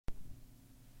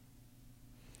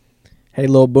Hey,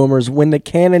 little boomers, when the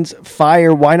cannons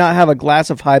fire, why not have a glass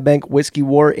of High Bank Whiskey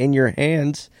War in your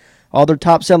hands? All their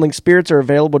top-selling spirits are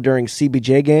available during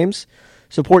CBJ games.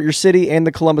 Support your city and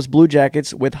the Columbus Blue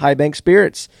Jackets with High Bank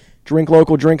Spirits. Drink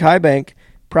local, drink High Bank.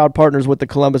 Proud partners with the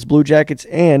Columbus Blue Jackets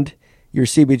and your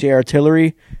CBJ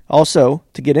artillery. Also,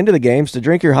 to get into the games, to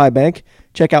drink your High Bank,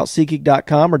 check out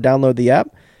SeatGeek.com or download the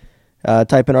app.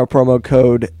 Type in our promo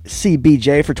code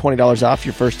CBJ for $20 off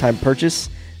your first-time purchase.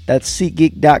 That's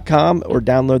SeatGeek.com or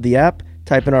download the app.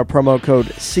 Type in our promo code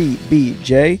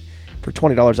CBJ for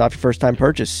 $20 off your first-time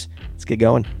purchase. Let's get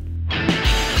going.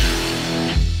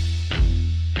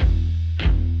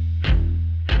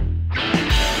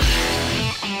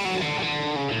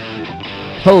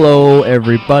 Hello,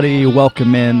 everybody.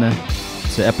 Welcome in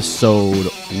to episode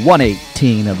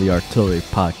 118 of the Artillery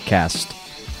Podcast.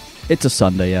 It's a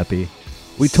Sunday, Epi.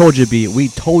 We told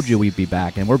you we'd be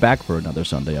back, and we're back for another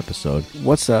Sunday episode.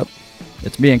 What's up?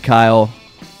 It's me and Kyle.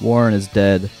 Warren is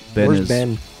dead. Where's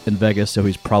Ben? In Vegas, so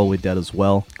he's probably dead as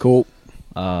well. Cool.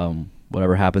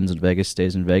 Whatever happens in Vegas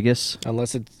stays in Vegas.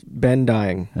 Unless it's Ben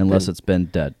dying. Unless it's Ben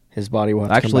dead. His body will have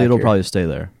to come Actually, back it'll here. probably stay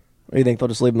there. Or you think they'll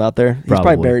just leave him out there? He's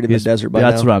probably buried in the desert by now.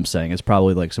 That's what I'm saying. It's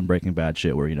probably like some Breaking Bad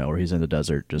shit where he's in the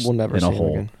desert, just We'll never in see a him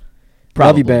hole. again. Probably.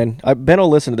 Love you, Ben. Ben will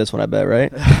listen to this one, I bet,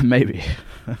 right? Maybe.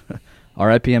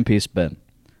 R.I.P. and peace, Ben.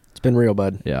 It's been real,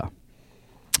 bud. Yeah.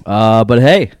 But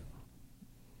hey,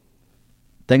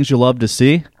 things you love to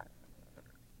see.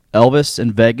 Elvis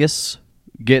in Vegas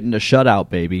getting a shutout,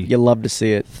 baby. You love to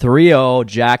see it. 3-0,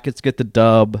 Jackets get the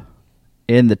dub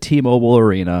in the T-Mobile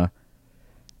Arena.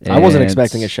 I wasn't And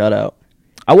expecting a shutout.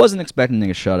 I wasn't expecting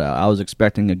a shutout. I was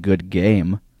expecting a good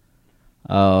game.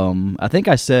 I think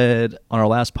I said on our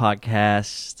last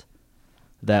podcast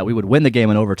that we would win the game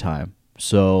in overtime.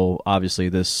 So obviously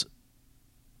this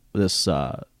is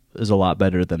a lot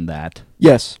better than that.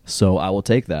 Yes. So I will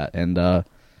take that. And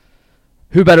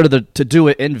who better to do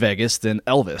it in Vegas than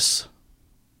Elvis?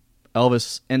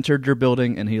 Elvis entered your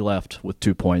building and he left with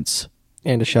 2 points.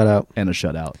 And a shutout. And a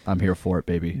shutout. I'm here for it,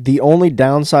 baby. The only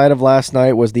downside of last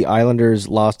night was the Islanders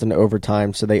lost in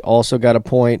overtime, so they also got a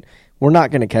point. We're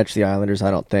not going to catch the Islanders, I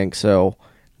don't think, so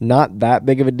not that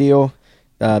big of a deal.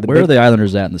 Where are the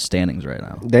Islanders at in the standings right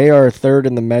now? They are third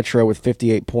in the Metro with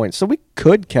 58 points, so we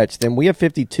could catch them. We have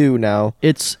 52 now.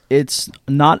 It's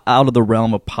not out of the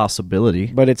realm of possibility.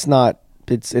 But it's not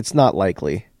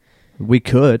likely. We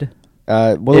could.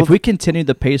 If we continue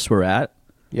the pace we're at,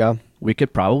 yeah, we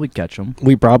could probably catch them.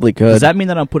 We probably could. Does that mean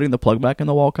that I'm putting the plug back in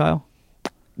the wall, Kyle?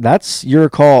 That's your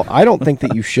call. I don't think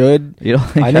that you should. You don't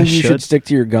think I think you should stick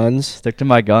to your guns. Stick to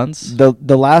my guns?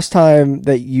 The last time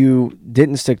that you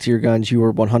didn't stick to your guns, you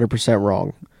were 100%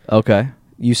 wrong. Okay.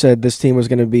 You said this team was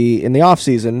going to be, in the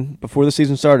offseason, before the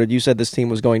season started, you said this team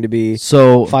was going to be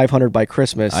 500 by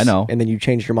Christmas. I know. And then you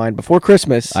changed your mind before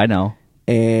Christmas. I know.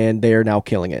 And they are now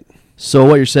killing it. So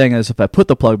what you're saying is if I put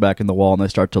the plug back in the wall and they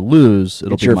start to lose,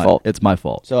 It's your fault. It's my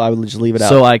fault. So I would just leave it out.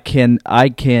 So I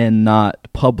cannot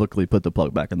publicly put the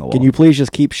plug back in the wall. Can you please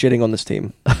just keep shitting on this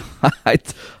team?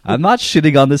 I'm not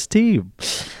shitting on this team.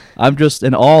 I'm just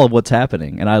in awe of what's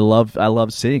happening, and I love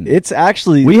seeing it. It's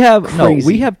actually crazy.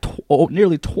 We have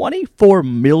nearly $24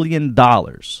 million.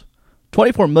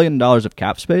 $24 million of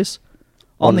cap space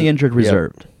on the injured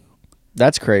reserve.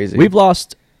 That's crazy. We've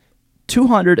lost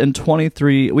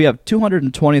 223. We have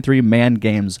 223 man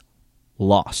games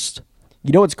lost.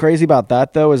 You know what's crazy about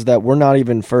that, though, is that we're not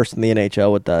even first in the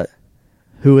NHL with that.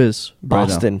 Who is?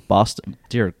 Boston. Right now? Boston.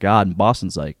 Dear God, and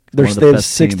Boston's like they one of the have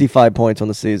best 65 points on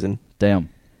the season. Damn.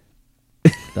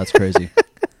 That's crazy.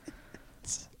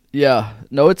 Yeah.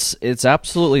 No, it's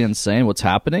absolutely insane what's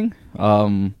happening.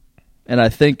 And I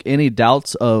think any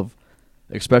doubts of,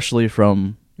 especially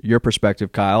from your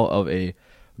perspective, Kyle, of a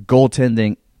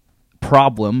goaltending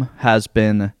problem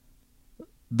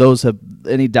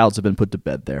any doubts have been put to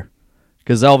bed there.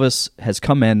 Because Elvis has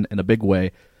come in a big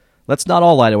way. Let's not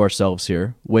all lie to ourselves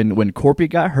here. When Corpy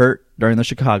got hurt during the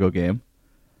Chicago game,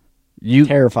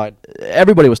 terrified.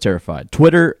 Everybody was terrified.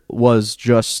 Twitter was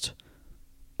just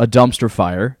a dumpster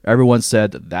fire. Everyone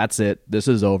said, that's it. This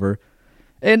is over.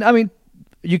 And, I mean,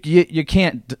 you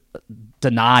can't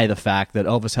deny the fact that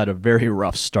Elvis had a very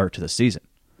rough start to the season.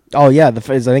 Oh, yeah. I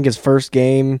think his first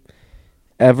game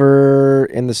ever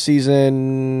in the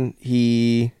season,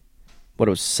 it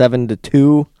was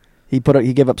 7-2. He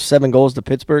gave up 7 goals to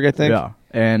Pittsburgh, I think. Yeah.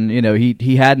 And,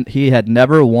 he had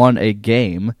never won a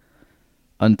game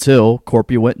until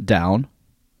Corpy went down.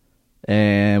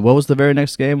 And what was the very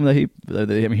next game that he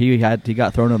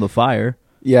got thrown in the fire?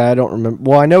 Yeah, I don't remember.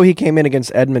 Well, I know he came in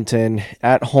against Edmonton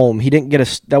at home. He didn't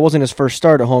get that wasn't his first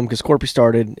start at home because Corpy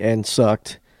started and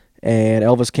sucked. and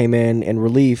Elvis came in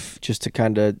relief just to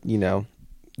kind of,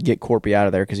 get Corpy out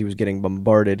of there because he was getting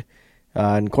bombarded.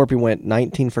 And Corpy went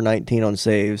 19 for 19 on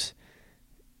saves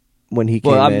when he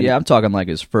came in. Yeah, I'm talking like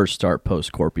his first start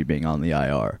post Corpy being on the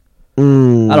IR. I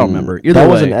don't remember. Either that way,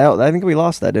 wasn't out. I think we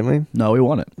lost that, didn't we? No, we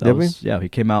won it. Did we? Yeah, he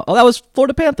came out. Oh, that was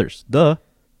Florida Panthers. Duh.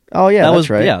 Oh, yeah, that that's was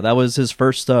right. Yeah, that was his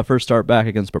first start back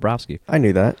against Bobrovsky. I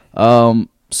knew that.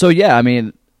 So, yeah, I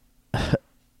mean,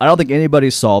 I don't think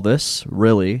anybody saw this,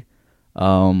 really.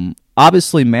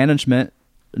 Obviously, management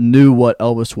knew what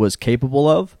Elvis was capable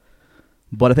of,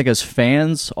 but I think as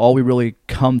fans, all we really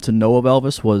come to know of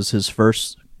Elvis was his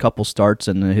first couple starts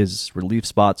and his relief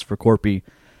spots for Corpy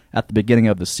at the beginning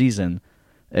of the season.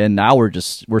 And now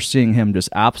we're seeing him just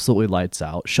absolutely lights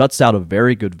out, shuts out a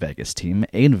very good Vegas team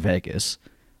in Vegas.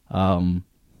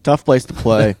 Tough place to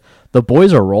play. The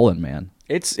boys are rolling, man.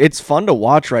 It's fun to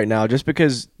watch right now just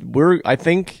because I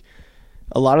think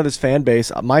a lot of this fan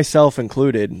base, myself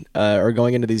included, are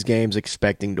going into these games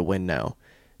expecting to win now.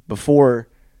 Before,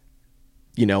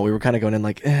 we were kind of going in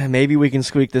like, maybe we can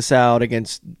squeak this out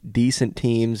against decent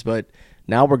teams, but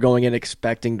now we're going in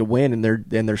expecting to win, and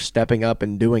they're stepping up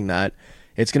and doing that.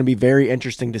 It's going to be very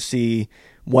interesting to see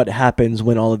what happens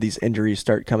when all of these injuries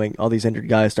start coming, all these injured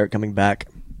guys start coming back.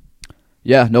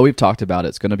 Yeah, no, we've talked about it.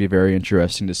 It's going to be very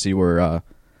interesting to see where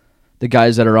the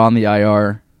guys that are on the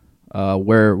IR,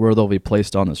 where they'll be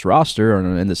placed on this roster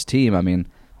or in this team. I mean,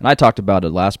 and I talked about it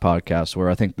last podcast where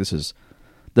I think this is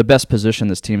the best position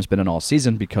this team's been in all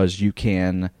season because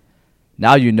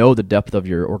now you know the depth of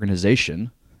your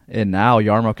organization, and now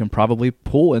Jarmo can probably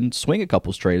pull and swing a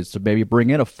couple trades to maybe bring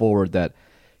in a forward that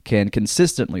can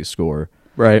consistently score.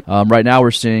 Right. Right now we're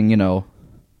seeing,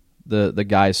 the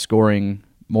guys scoring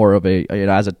more of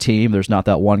as a team. There's not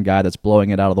that one guy that's blowing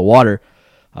it out of the water.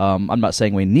 I'm not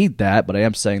saying we need that, but I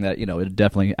am saying that, it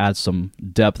definitely adds some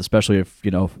depth, especially if,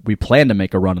 we plan to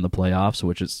make a run in the playoffs,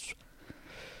 which is,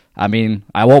 I mean,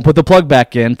 I won't put the plug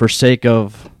back in for sake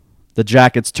of the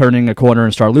Jackets turning a corner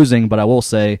and start losing, but I will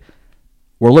say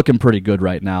we're looking pretty good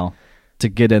right now to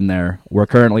get in there.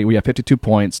 We have 52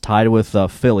 points, tied with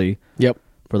Philly. Yep.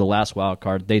 For the last wild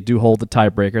card. They do hold the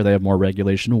tiebreaker. They have more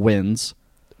regulation wins.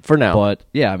 For now. But,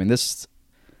 yeah, I mean, this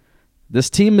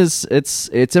team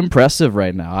it's impressive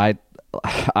right now.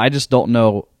 I just don't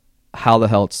know how the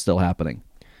hell it's still happening.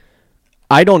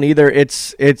 I don't either.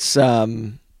 It's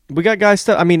we got guys.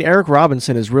 Eric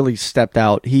Robinson has really stepped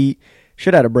out. He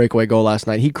should have had a breakaway goal last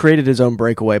night. He created his own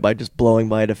breakaway by just blowing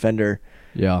by a defender.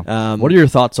 Yeah. What are your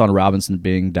thoughts on Robinson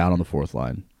being down on the fourth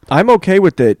line? I'm okay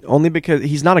with it only because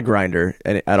he's not a grinder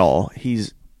at all.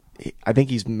 I think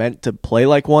he's meant to play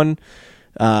like one.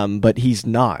 But he's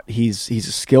not. He's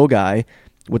a skill guy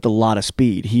with a lot of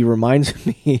speed. He reminds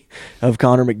me of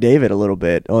Connor McDavid a little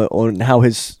bit on how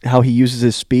he uses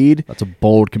his speed. That's a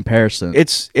bold comparison.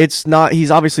 It's not.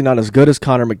 He's obviously not as good as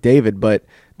Connor McDavid, but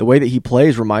the way that he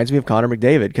plays reminds me of Connor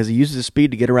McDavid because he uses his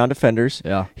speed to get around defenders.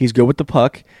 Yeah, he's good with the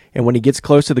puck, and when he gets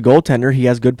close to the goaltender, he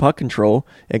has good puck control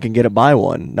and can get it by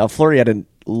one. Now Fleury had a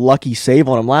lucky save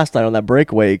on him last night on that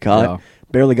breakaway he caught. Yeah.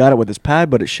 Barely got it with his pad,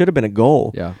 but it should have been a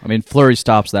goal. Yeah, I mean Fleury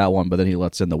stops that one, but then he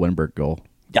lets in the Wennberg goal.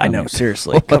 I know,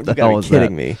 seriously. What the hell is that? You gotta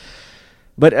be kidding me.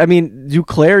 But I mean,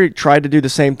 Duclair tried to do the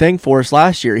same thing for us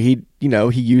last year. He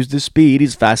used his speed.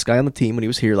 He's a fast guy on the team when he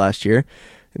was here last year.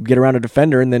 He'd get around a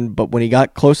defender, but when he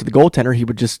got close to the goaltender, he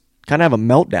would just kind of have a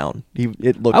meltdown.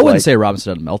 I wouldn't say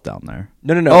Robinson had a meltdown there.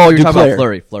 No. Oh, you're talking about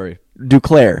Fleury.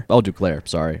 Duclair. Oh, Duclair.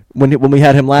 Sorry. When we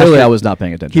had him last year, I was not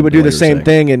paying attention. He would do the same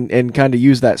thing and kind of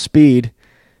use that speed.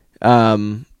 But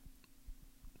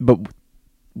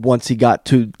once he got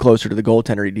too closer to the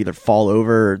goaltender, he'd either fall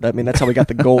over. That's how we got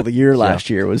the goal of the year last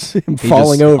year was him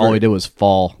falling over. All he did was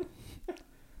fall.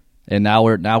 And now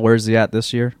where's he at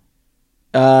this year?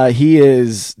 He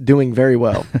is doing very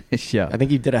well. Yeah, I think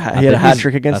he had a hat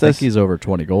trick against us. I think he's over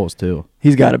 20 goals too.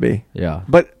 He's got to be. Yeah,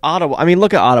 but Ottawa.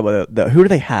 Look at Ottawa. Who do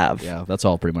they have? Yeah, that's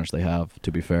all pretty much they have.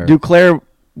 To be fair, Duclair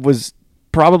was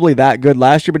probably that good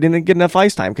last year, but didn't get enough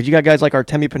ice time because you got guys like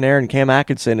Artemi Panarin and Cam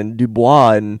Atkinson and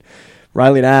Dubois and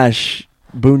Riley Nash,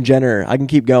 Boone Jenner. I can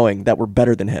keep going. That were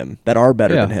better than him. That are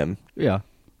better than him. Yeah,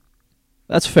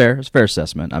 that's fair. It's a fair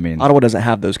assessment. Ottawa doesn't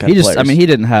have those kind of players. He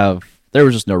didn't have. There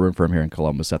was just no room for him here in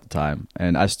Columbus at the time,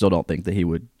 and I still don't think that he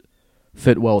would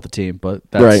fit well with the team. But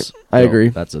that's, right, I agree.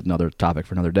 That's another topic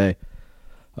for another day.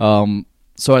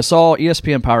 So I saw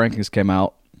ESPN Power Rankings came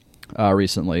out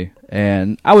recently,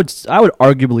 and I would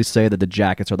arguably say that the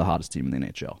Jackets are the hottest team in the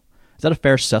NHL. Is that a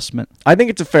fair assessment? I think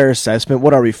it's a fair assessment.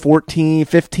 What are we, 14,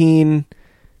 15,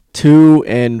 2,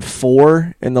 and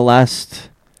 4 in the last...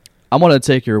 I'm going to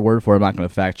take your word for it. I'm not going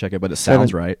to fact check it, but it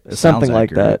sounds right. Something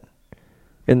like that.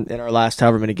 in our last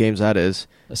however many games that is.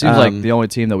 It seems like the only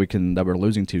team that we're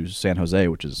losing to is San Jose,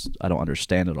 which is I don't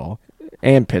understand at all.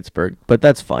 And Pittsburgh, but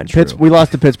that's fine. True. We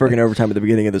lost to Pittsburgh in overtime at the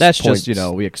beginning of this. That's point.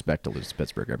 just we expect to lose to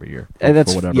Pittsburgh every year, and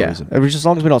that's for whatever reason. It was just as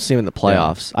long as we don't see them in the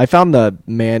playoffs. I found the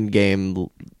man game,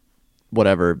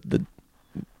 whatever the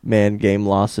man game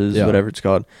losses, whatever it's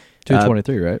called,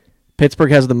 223, right?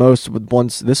 Pittsburgh has the most with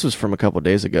once. This was from a couple of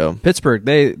days ago. Pittsburgh,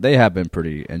 they have been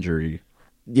pretty injury.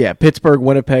 Yeah, Pittsburgh,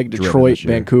 Winnipeg, Detroit, this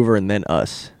year. Vancouver, and then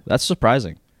us. That's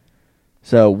surprising.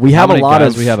 So we How have a many lot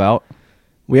guys of we have out.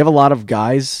 We have a lot of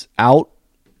guys out,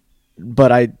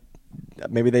 but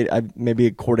maybe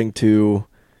according to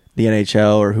the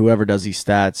NHL or whoever does these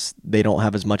stats, they don't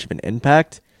have as much of an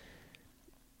impact.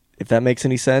 If that makes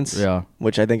any sense. Yeah.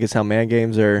 Which I think is how man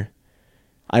games are.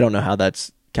 I don't know how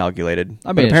that's calculated. I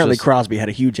mean, but apparently just, Crosby had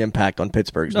a huge impact on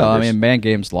Pittsburgh's No, numbers. I mean, man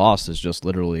games lost is just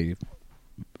literally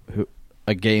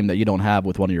a game that you don't have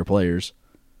with one of your players.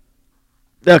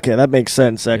 Okay, that makes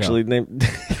sense, actually. Yeah.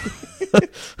 I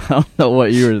don't know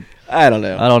what you were... I don't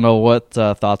know. I don't know what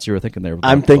thoughts you were thinking there.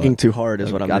 I'm thinking too hard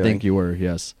is what I'm doing. I think you were,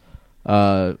 yes.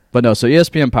 But no, so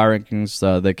ESPN Power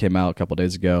Rankings, they came out a couple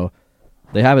days ago.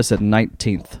 They have us at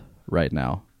 19th right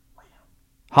now.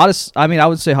 I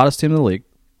would say hottest team in the league.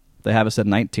 They have us at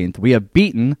 19th. We have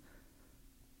beaten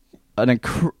an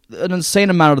insane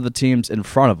amount of the teams in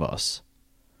front of us.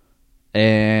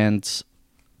 And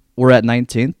we're at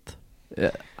 19th.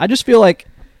 I just feel like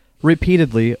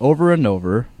repeatedly, over and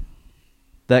over,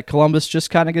 that Columbus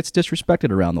just kind of gets disrespected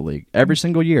around the league every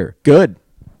single year. Good.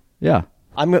 Yeah.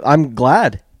 I'm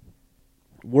glad.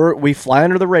 We fly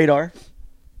under the radar.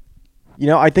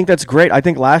 I think that's great. I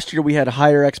think last year we had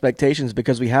higher expectations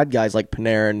because we had guys like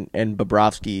Panarin and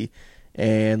Bobrovsky,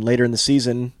 and later in the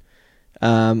season,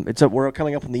 we're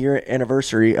coming up on the year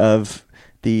anniversary of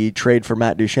the trade for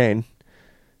Matt Duchene.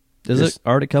 Is it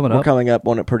already coming up? We're coming up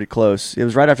on it pretty close. It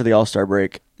was right after the All-Star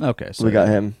break. Okay, so we got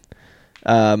him.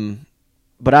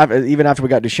 But even after we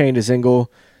got Duchene, Dzingel,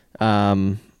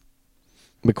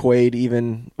 McQuaid,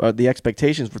 even the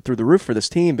expectations were through the roof for this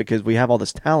team because we have all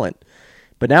this talent.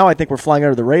 But now I think we're flying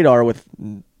under the radar with.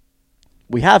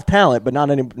 We have talent, but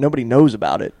nobody knows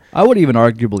about it. I would even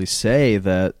arguably say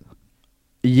that,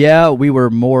 we were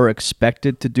more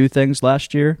expected to do things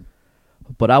last year,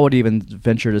 but I would even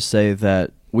venture to say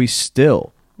that we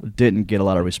still didn't get a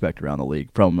lot of respect around the league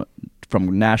from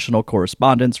national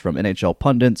correspondents, from NHL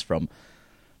pundits, from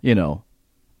even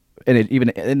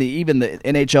the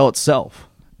NHL itself.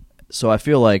 So I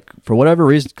feel like for whatever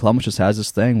reason, Columbus just has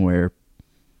this thing where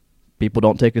people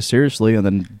don't take us seriously, and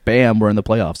then bam, we're in the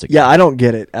playoffs again. Yeah, I don't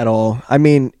get it at all. I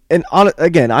mean,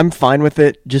 again, I'm fine with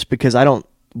it just because I don't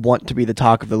want to be the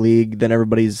talk of the league. Then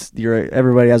everybody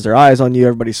has their eyes on you.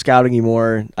 Everybody's scouting you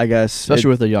more, I guess. Especially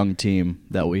with a young team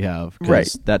that we have. Right.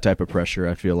 That type of pressure,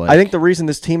 I feel like. I think the reason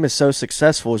this team is so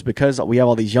successful is because we have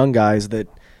all these young guys that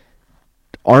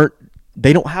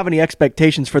they don't have any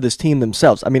expectations for this team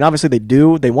themselves. I mean, obviously they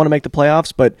do. They want to make the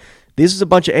playoffs, but this is a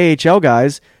bunch of AHL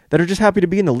guys that are just happy to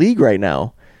be in the league right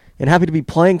now and happy to be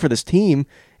playing for this team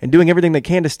and doing everything they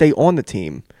can to stay on the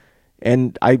team.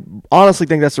 And I honestly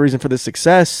think that's the reason for this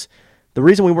success. The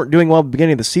reason we weren't doing well at the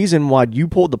beginning of the season, why you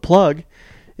pulled the plug,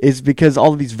 is because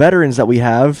all of these veterans that we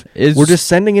have, we're just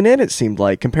sending it in, it seemed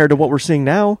like, compared to what we're seeing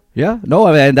now. Yeah. No,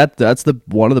 I mean, that's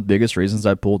one of the biggest reasons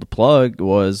I pulled the plug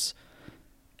was,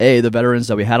 A, the veterans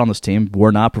that we had on this team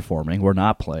were not performing, were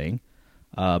not playing.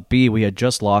 B, we had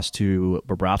just lost to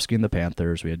Bobrovsky and the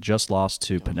Panthers. We had just lost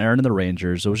to Panarin and the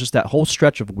Rangers. It was just that whole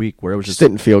stretch of week where it was just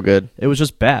didn't feel good. It was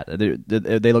just bad.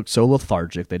 They looked so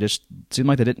lethargic. They just seemed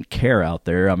like they didn't care out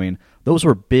there. I mean, those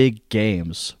were big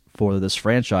games for this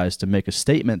franchise to make a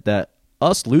statement that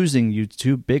us losing you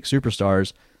two big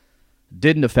superstars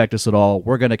didn't affect us at all.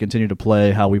 We're going to continue to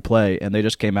play how we play, and they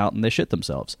just came out and they shit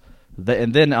themselves.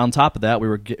 And then on top of that,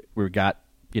 we got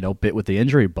bit with the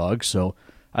injury bug. So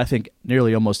I think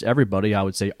nearly almost everybody, I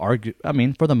would say,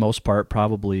 for the most part,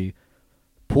 probably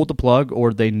pulled the plug,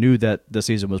 or they knew that the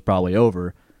season was probably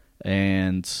over.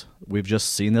 And we've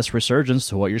just seen this resurgence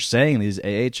to what you're saying, these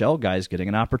AHL guys getting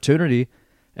an opportunity,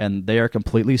 and they are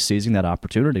completely seizing that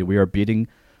opportunity. We are beating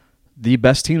the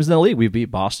best teams in the league. We beat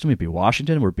Boston, we beat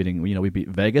Washington, we beat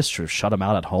Vegas to shut them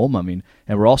out at home. I mean,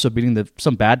 and we're also beating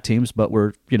some bad teams, but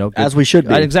we're, good, as we should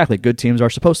be. Exactly. Good teams are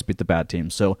supposed to beat the bad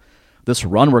teams. So this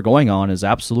run we're going on is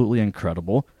absolutely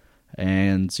incredible.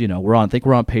 And, I think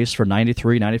we're on pace for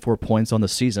 93, 94 points on the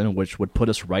season, which would put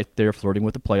us right there flirting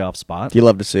with the playoff spot. You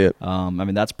love to see it.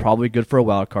 That's probably good for a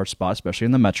wild card spot, especially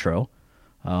in the Metro.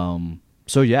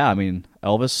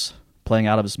 Elvis playing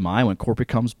out of his mind. When Corpy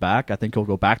comes back, I think he'll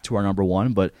go back to our number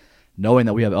one, but knowing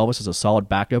that we have Elvis as a solid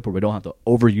backup where we don't have to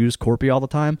overuse Corpy all the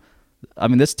time. I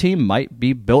mean, this team might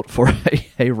be built for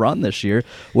a run this year,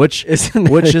 which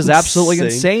is absolutely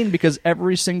insane because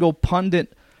every single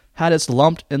pundit had us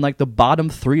lumped in like the bottom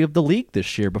 3 of the league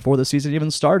this year before the season even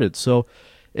started. So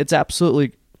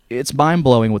it's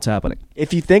mind-blowing what's happening.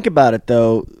 If you think about it,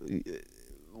 though,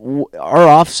 our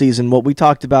offseason, what we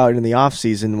talked about in the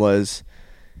offseason was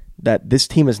that this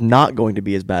team is not going to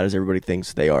be as bad as everybody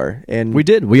thinks they are. And we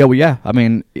did. Yeah. I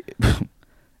mean,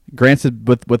 granted,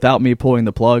 without me pulling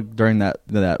the plug during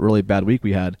that really bad week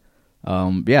we had, I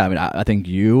mean, I think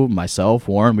you, myself,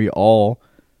 Warren, we all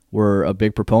were a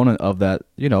big proponent of that.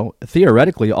 You know,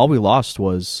 theoretically, all we lost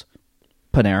was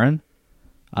Panarin.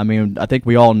 I mean, I think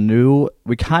we kind of knew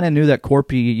that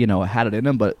Corpy, had it in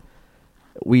him, but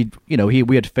we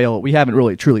had failed. We haven't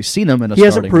really truly seen him in a starting role. He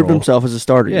hasn't proved himself as a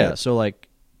starter yet. Yeah, so like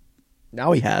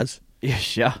now he has.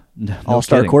 Yeah, no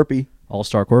All-Star kidding. Corpy.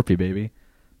 All-Star Corpy, baby.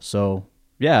 So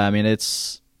yeah, I mean,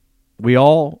 we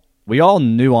all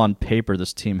knew on paper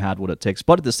this team had what it takes,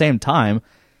 but at the same time,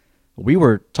 we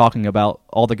were talking about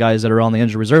all the guys that are on the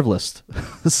injured reserve list.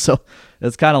 So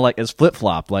it's kind of like it's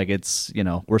flip-flopped. Like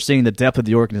we're seeing the depth of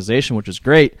the organization, which is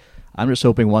great. I'm just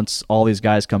hoping once all these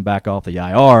guys come back off the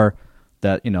IR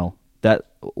that, that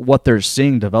what they're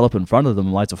seeing develop in front of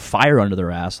them lights a fire under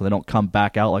their ass so they don't come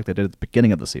back out like they did at the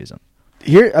beginning of the season.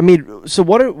 Here, I mean, so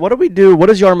what do we do? What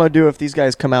does Jarmo do if these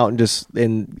guys come out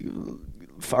and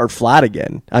are flat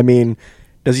again? I mean,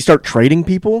 does he start trading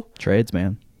people? Trades,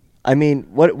 man. I mean,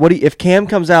 if Cam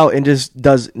comes out and just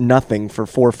does nothing for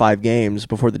 4 or 5 games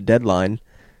before the deadline,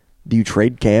 do you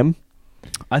trade Cam?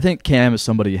 I think Cam is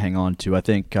somebody you hang on to. I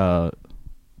think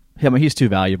he's too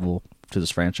valuable to this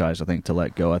franchise, I think, to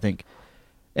let go. I think,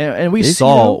 and we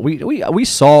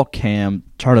saw Cam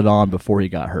turn it on before he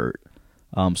got hurt.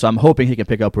 So I'm hoping he can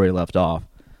pick up where he left off.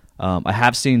 I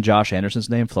have seen Josh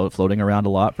Anderson's name floating around a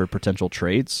lot for potential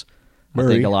trades. I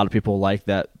think a lot of people like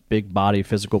that big body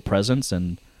physical presence,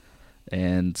 and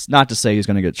not to say he's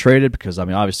going to get traded because, I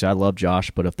mean, obviously I love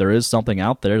Josh, but if there is something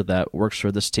out there that works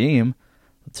for this team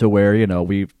to where,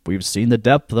 we've seen the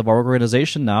depth of our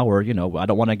organization now where, I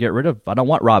don't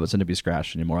want Robinson to be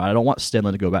scratched anymore. I don't want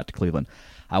Stenlund to go back to Cleveland.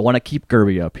 I want to keep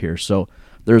Gerby up here. So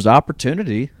there's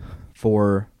opportunity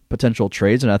for potential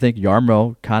trades, and I think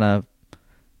Jarmo kind of,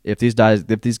 if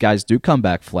these guys do come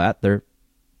back flat, there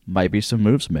might be some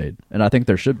moves made, and I think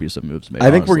there should be some moves made.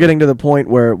 I think we're getting to the point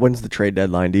where, when's the trade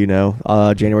deadline? Do you know?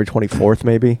 January 24th,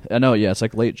 maybe? I know, yeah, it's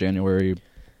like late January,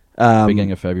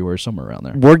 beginning of February, somewhere around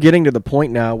there. We're getting to the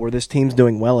point now where this team's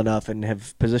doing well enough and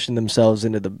have positioned themselves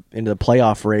into the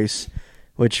playoff race,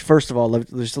 which, first of all,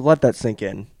 let's let that sink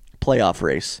in. Playoff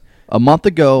race. A month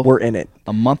ago, we're in it.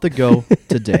 A month ago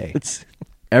today,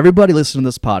 everybody listening to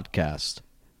this podcast,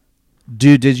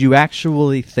 did you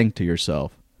actually think to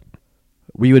yourself,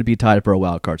 we would be tied for a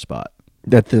wild card spot?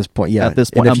 At this point, yeah. At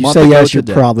this point, and if you say yes, you're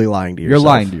probably lying to yourself. You're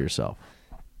lying to yourself.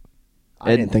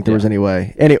 I didn't think there was any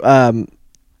way. Anyway, well,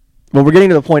 we're getting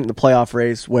to the point in the playoff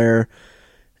race where,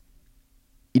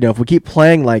 if we keep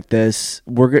playing like this,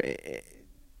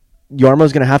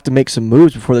 Jarmo's going to have to make some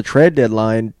moves before the trade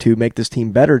deadline to make this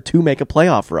team better to make a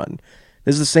playoff run.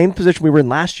 This is the same position we were in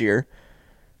last year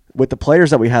with the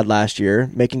players that we had last year,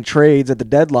 making trades at the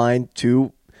deadline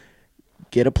to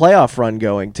get a playoff run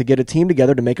going, to get a team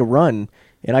together to make a run.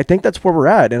 And I think that's where we're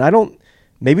at. And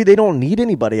maybe they don't need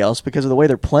anybody else because of the way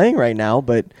they're playing right now,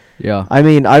 but yeah. I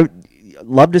mean, I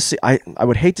love to see, I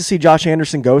would hate to see Josh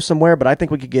Anderson go somewhere, but I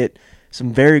think we could get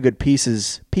some very good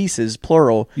pieces,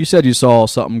 plural. You said you saw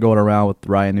something going around with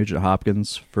Ryan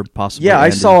Nugent-Hopkins for possibly I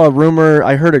saw a rumor.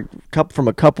 I heard from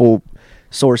a couple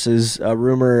sources, a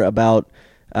rumor about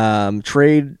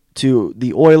trade to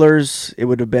the Oilers. It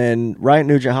would have been Ryan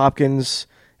Nugent-Hopkins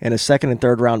and a second and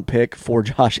third round pick for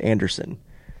Josh Anderson.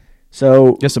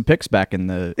 So get some picks back in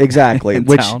the exactly, in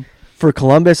which town. For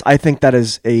Columbus, I think that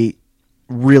is a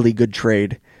really good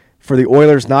trade. For the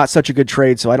Oilers, not such a good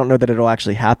trade, so I don't know that it'll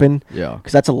actually happen. Yeah,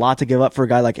 because that's a lot to give up for a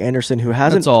guy like Anderson who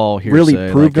hasn't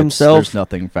really proved himself. There's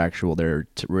nothing factual there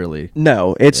to really.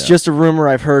 No, it's just a rumor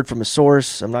I've heard from a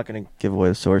source. I'm not going to give away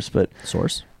the source, but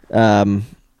source. Yeah,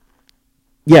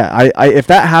 if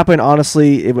that happened,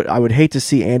 honestly, I would hate to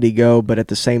see Andy go, but at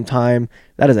the same time,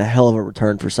 that is a hell of a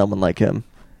return for someone like him.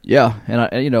 Yeah, and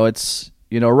it's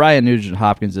Ryan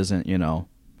Nugent-Hopkins isn't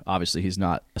obviously he's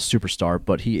not a superstar,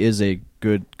 but he is a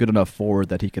good enough forward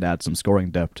that he could add some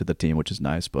scoring depth to the team, which is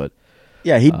nice. But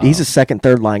yeah, he's a second,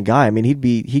 third line guy. I mean,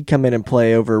 he'd come in and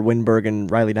play over Winberg and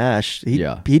Riley Nash.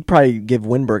 He'd probably give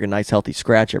Winberg a nice healthy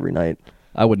scratch every night.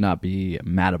 I would not be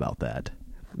mad about that.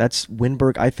 That's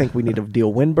Winberg. I think we need to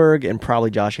deal Winberg and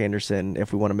probably Josh Anderson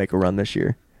if we want to make a run this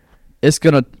year.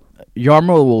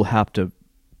 Yarmo will have to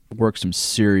work some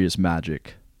serious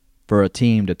magic for a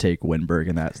team to take Winberg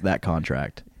in that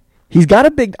contract. He's got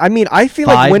a big. I mean, I feel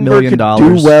 $5 like Winberg million could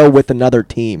do well with another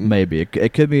team. Maybe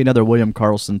it could be another William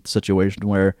Karlsson situation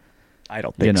where I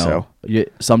don't think so.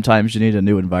 Sometimes you need a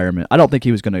new environment. I don't think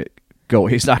he was going to go.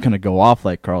 He's not going to go off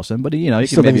like Karlsson, but he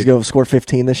still think he's going to score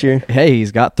 15 this year. Hey,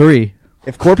 he's got 3.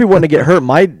 If Corpy wouldn't get hurt,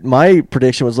 my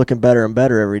prediction was looking better and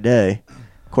better every day.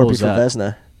 Corpy for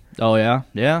Vezina. Oh yeah.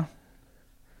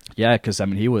 Because I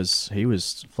mean he was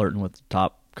flirting with the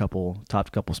top couple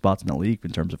spots in the league in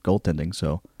terms of goaltending.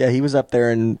 So yeah, he was up there,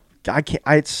 and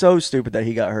it's so stupid that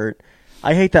he got hurt.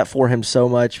 I hate that for him so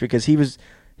much because he was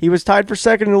tied for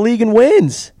second in the league in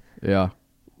wins. Yeah,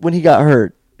 when he got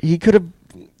hurt, he could have.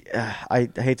 I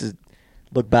hate to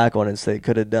look back on it and say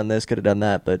could have done this, could have done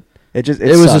that, but it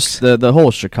was just the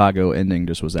whole Chicago ending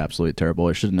just was absolutely terrible.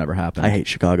 It should have never happened. I hate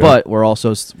Chicago, but we're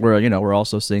also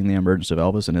seeing the emergence of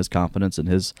Elvis and his confidence and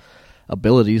his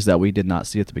abilities that we did not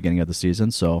see at the beginning of the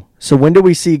season. So when do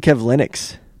we see Kev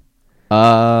Linux?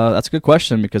 That's a good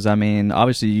question because I mean,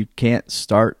 obviously you can't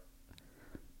start.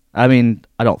 I mean,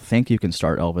 I don't think you can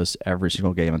start Elvis every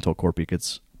single game until Corpy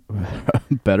gets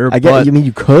better. I get. You mean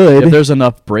you could if there's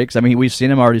enough breaks. I mean, we've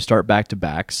seen him already start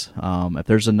back-to-backs. If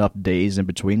there's enough days in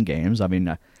between games, I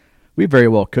mean, we very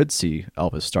well could see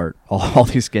Elvis start all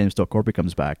these games till Corpy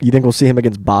comes back. You think we'll see him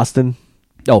against Boston?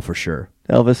 Oh, for sure.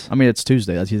 Elvis. I mean, it's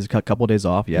Tuesday. He's a couple of days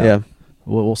off. Yeah.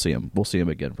 We'll see him. We'll see him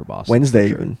again for Boston. Wednesday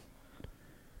even.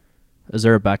 Is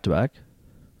there a back-to-back?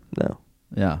 No.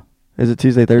 Yeah. Is it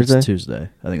Tuesday, Thursday? It's Tuesday.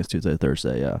 I think it's Tuesday,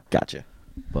 Thursday. Yeah. Gotcha.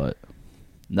 But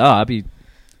no, it'd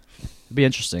be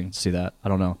interesting to see that. I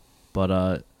don't know,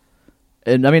 but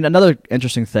and I mean another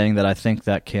interesting thing that I think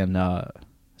that can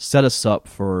set us up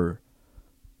for.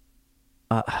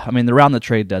 I mean, around the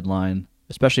trade deadline,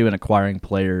 especially when acquiring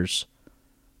players,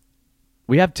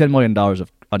 we have $10 million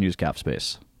of unused cap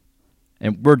space,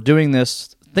 and we're doing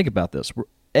this. Think about this: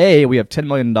 we have $10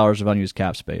 million of unused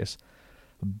cap space.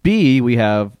 B, we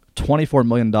have $24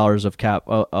 million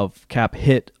of cap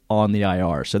hit on the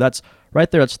IR. So that's right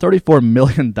there. That's $34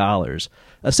 million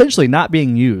essentially not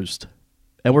being used.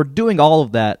 And we're doing all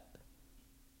of that.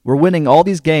 We're winning all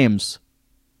these games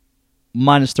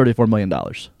minus $34 million.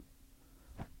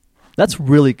 That's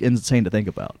really insane to think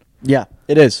about. Yeah,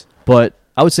 it is. But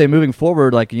I would say moving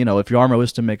forward, like, if Yarmo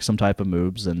is to make some type of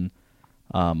moves, and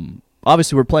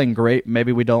obviously we're playing great.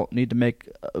 Maybe we don't need to make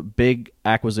big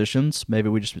acquisitions. Maybe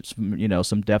we just,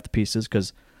 some depth pieces,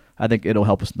 because I think it'll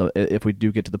help us if we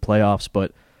do get to the playoffs.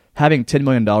 But having $10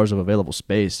 million of available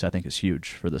space, I think, is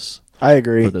huge for this. I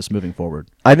agree. For this moving forward.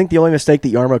 I think the only mistake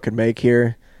that Yarmo could make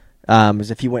here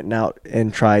is if he went out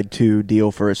and tried to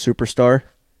deal for a superstar.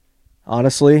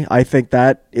 Honestly, I think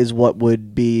that is what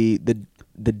would be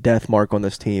the death mark on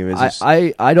this team.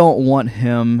 I don't want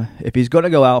him, if he's going to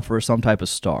go out for some type of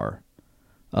star,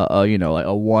 like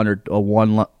a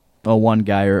one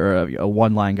guy or a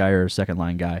one line guy or a second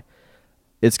line guy.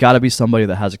 It's got to be somebody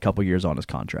that has a couple years on his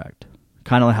contract,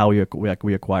 kind of like how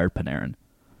we acquired Panarin.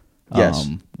 Yes,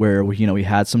 where we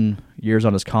had some years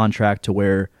on his contract to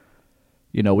where,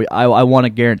 I want to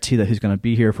guarantee that he's going to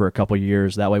be here for a couple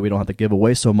years. That way we don't have to give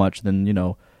away so much. Then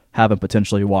have him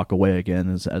potentially walk away again,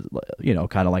 as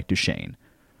kind of like Duchesne.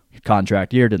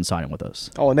 Contract year, didn't sign him with us.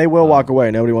 Oh, and they will walk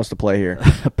away. Nobody wants to play here.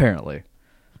 Apparently.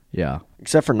 Yeah.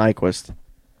 Except for Nyquist.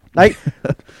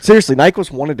 Seriously,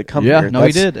 Nyquist wanted to come here. Yeah, no,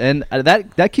 he did. And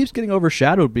that keeps getting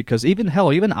overshadowed because even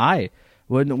I,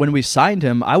 when we signed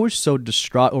him, I was so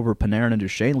distraught over Panarin and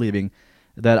Duchesne leaving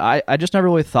that I just never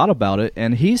really thought about it.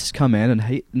 And he's come in,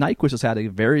 and Nyquist has had a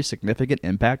very significant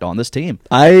impact on this team.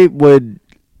 I would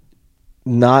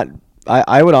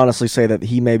honestly say that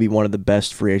he may be one of the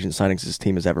best free agent signings this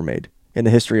team has ever made in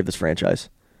the history of this franchise.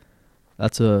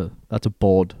 That's a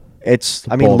bold.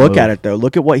 Look at it though.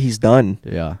 Look at what he's done.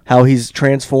 Yeah. How he's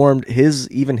transformed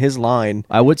his line.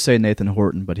 I would say Nathan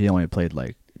Horton, but he only played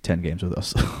like 10 games with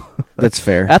us. That's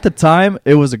fair. At the time,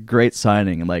 it was a great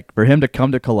signing, and like for him to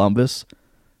come to Columbus,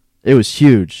 it was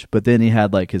huge. But then he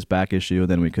had like his back issue, and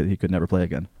then he could never play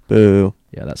again. Boo.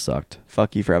 Yeah, that sucked.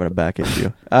 Fuck you for having a back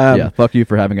issue. Yeah, fuck you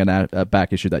for having a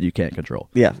back issue that you can't control.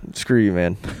 Yeah, screw you,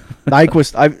 man.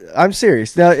 Nyquist, I'm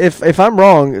serious. Now, if I'm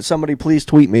wrong, somebody please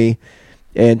tweet me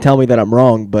and tell me that I'm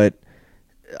wrong. But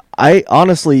I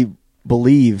honestly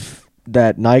believe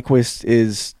that Nyquist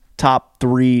is top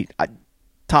 2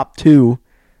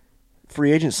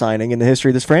 free agent signing in the history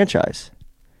of this franchise.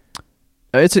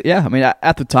 I mean,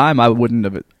 at the time, I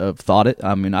wouldn't have thought it.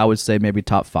 I mean, I would say maybe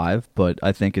top 5, but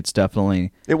I think it's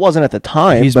definitely... It wasn't at the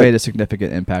time. He's made a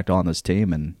significant impact on this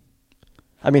team. And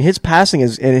I mean, his passing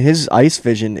and his ice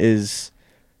vision is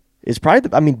is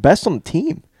probably best on the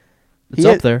team. It's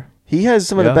up there. He has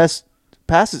some of the best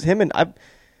passes.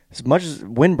 As much as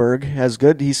Winberg has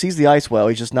good, he sees the ice well.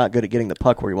 He's just not good at getting the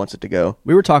puck where he wants it to go.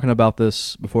 We were talking about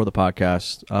this before the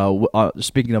podcast.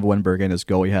 Speaking of Winberg and his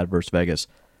goal he had versus Vegas,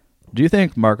 do you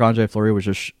think Marc-Andre Fleury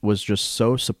was just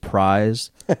so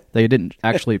surprised that he didn't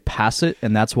actually pass it,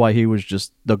 and that's why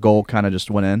the goal kind of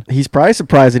just went in? He's probably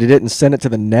surprised that he didn't send it to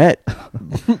the net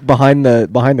behind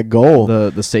the goal.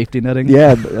 The safety netting.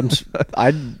 Yeah,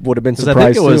 I would have been surprised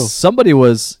I think too. Somebody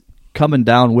was coming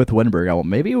down with Winberg.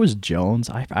 Maybe it was Jones.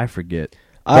 I forget.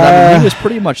 But he was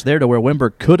pretty much there to where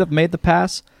Winberg could have made the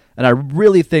pass. And I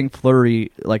really think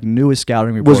Fleury knew his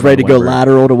scouting report. Was ready to go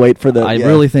lateral to wait for the... I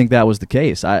really think that was the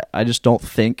case. I just don't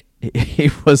think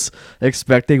he was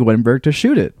expecting Winberg to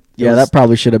shoot it. That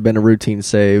probably should have been a routine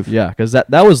save. Yeah, because that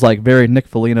was very Nick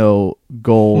Foligno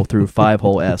goal through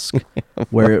 5-hole-esque,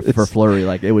 where for Fleury,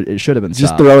 it should have been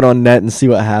just stopped. throw it on net and see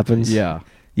what happens. Yeah.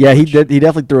 Yeah, he did. He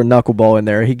definitely threw a knuckleball in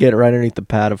there. He get it right underneath the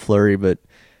pad of Fleury, but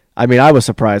I was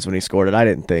surprised when he scored it. I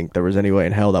didn't think there was any way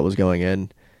in hell that was going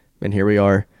in, and here we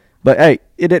are. But hey,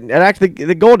 it didn't. And actually,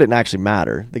 the goal didn't actually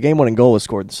matter. The game-winning goal was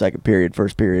scored in the second period,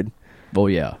 first period. Well,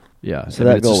 yeah. So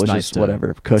that goal was just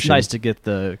whatever cushion. It's nice to get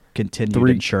the continued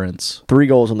insurance. 3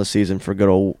 goals on the season for good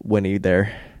old Winnie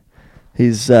there. He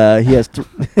has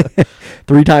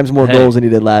 3 times more goals than he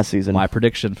did last season. My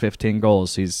prediction: 15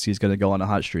 goals. He's going to go on a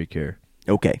hot streak here.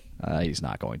 Okay, he's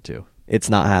not going to. It's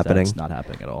not happening. It's not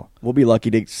happening at all. We'll be lucky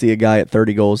to see a guy at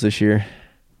 30 goals this year.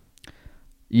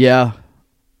 Yeah.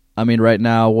 Right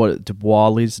now, Dubois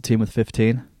leads the team with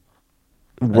 15.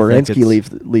 Werenski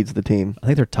leads the team. I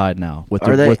think they're tied now with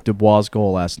Dubois'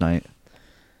 goal last night.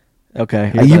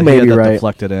 Okay, you may be right.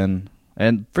 Deflected in,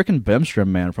 and freaking Bemstrom,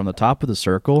 man, from the top of the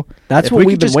circle. That's what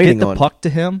we've been waiting on. If we could just get the puck to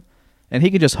him, and he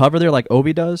could just hover there like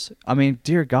Obi does.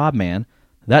 Dear God, man,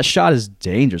 that shot is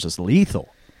dangerous. It's lethal.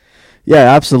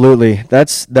 Yeah, absolutely.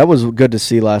 That was good to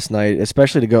see last night,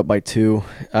 especially to go up by 2.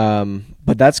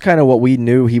 But that's kind of what we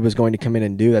knew he was going to come in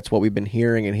and do. That's what we've been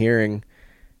hearing.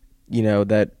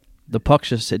 That the puck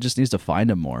just needs to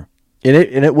find him more. And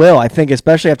it will. I think,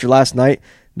 especially after last night,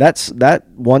 that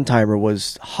one-timer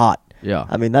was hot. Yeah.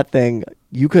 That thing,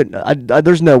 you couldn't...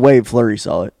 there's no way Fleury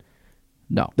saw it.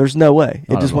 No. There's no way.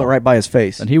 It just went right by his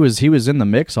face. And he was in the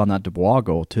mix on that Dubois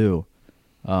goal, too.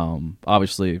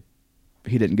 Obviously,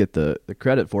 he didn't get the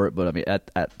credit for it, but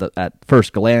at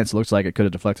first glance, it looks like it could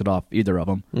have deflected off either of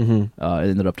them. Mm-hmm. It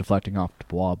ended up deflecting off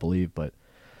Dubois, I believe. But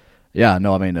yeah,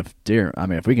 no,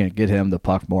 if we can get him the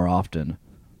puck more often,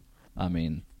 I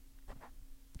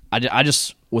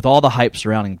just with all the hype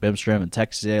surrounding Bemstrom and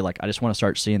Texier, I just want to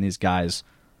start seeing these guys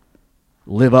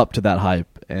live up to that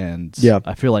hype, and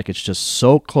I feel like it's just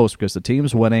so close because the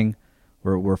team's winning.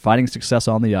 We're finding success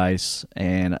on the ice,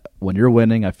 and when you're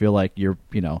winning, I feel like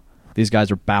these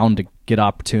guys are bound to get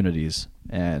opportunities,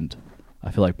 and I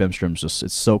feel like Bemstrom's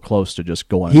it's so close to just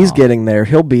going. He's getting there.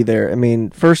 He'll be there.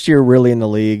 First year really in the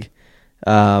league.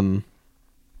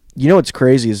 What's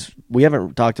crazy is we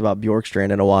haven't talked about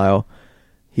Bjorkstrand in a while.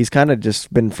 He's kind of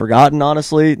just been forgotten,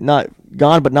 honestly. Not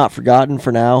gone, but not forgotten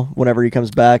for now. Whenever he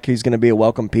comes back, he's going to be a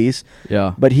welcome piece.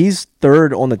 Yeah. But he's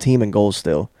 3rd on the team in goals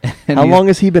still. How long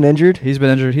has he been injured? He's been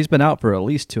injured. He's been out for at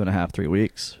least 2.5, 3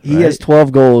 weeks. He has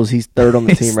 12 goals. He's 3rd on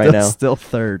the team right now. Still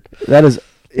 3rd. That is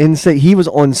insane. He was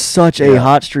on such a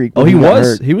hot streak. Oh, he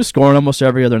was. He was scoring almost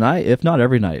every other night, if not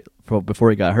every night, before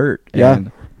he got hurt. Yeah.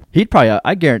 And he'd probably,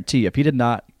 I guarantee, if he did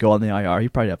not go on the IR,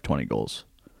 he'd probably have 20 goals.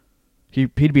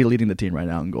 He'd be leading the team right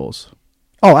now in goals.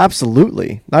 Oh,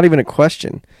 absolutely. Not even a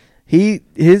question.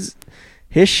 His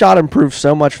shot improved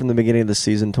so much from the beginning of the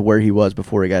season to where he was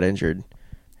before he got injured.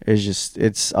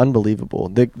 It's unbelievable.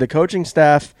 The coaching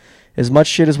staff, as much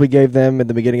shit as we gave them at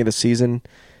the beginning of the season,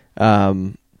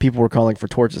 people were calling for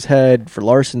Torts' head, for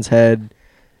Larson's head,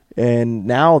 and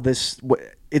now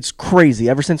it's crazy.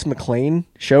 Ever since McLean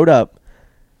showed up,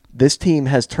 this team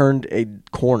has turned a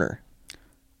corner.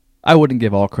 I wouldn't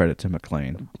give all credit to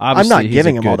McLean. I'm not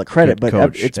giving him all the credit,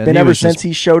 but it's been ever since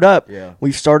he showed up. Yeah.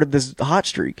 We've started this hot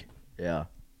streak. Yeah.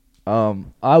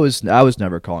 I was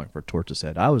never calling for Torts'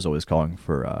 head. I was always calling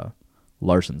for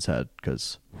Larson's head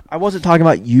because I wasn't talking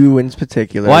about you in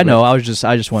particular. Well, I know. I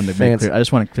just wanted to make clear. I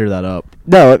just want to clear that up.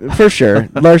 No, for sure,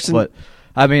 Larson. But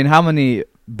how many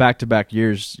back-to-back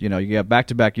years? You got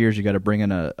back-to-back years. You got to bring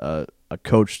in a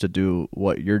coach to do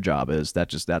what your job is.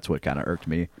 That's what kind of irked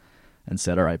me. And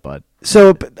said, all right, bud.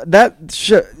 So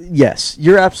yes,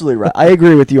 you're absolutely right. I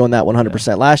agree with you on that 100%.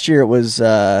 Yeah. Last year it was,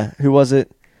 who was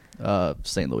it?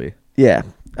 St. Louis. Yeah.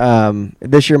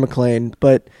 This year McLean.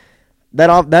 But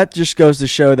that just goes to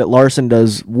show that Larson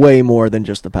does way more than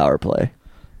just the power play.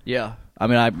 Yeah. I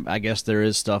mean, I guess there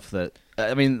is stuff that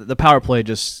the power play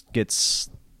just gets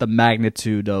the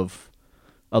magnitude of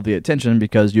the attention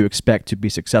because you expect to be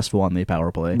successful on the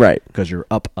power play, Right. Because you're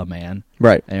up a man,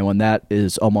 Right. and when that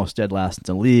is almost dead last in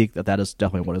the league, that is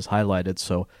definitely what is highlighted.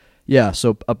 So, yeah,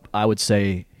 I would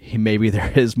say maybe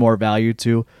there is more value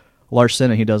to Larson,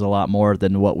 and he does a lot more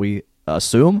than what we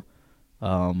assume.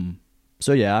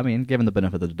 So yeah, I mean, given the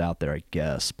benefit of the doubt there, I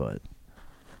guess, but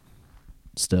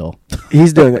still,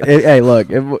 He's doing it. Hey, look,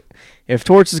 if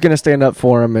Torch is going to stand up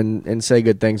for him and say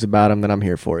good things about him, then I'm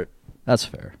here for it. that's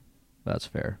fair. That's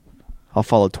fair. I'll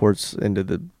follow Torch into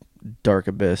the dark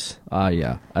abyss.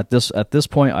 Yeah. At this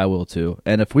point, I will too.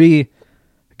 And if we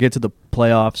get to the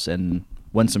playoffs and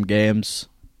win some games,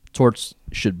 Torch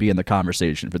should be in the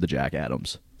conversation for the Jack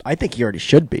Adams. I think he already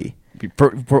should be.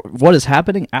 For what is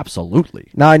happening, absolutely.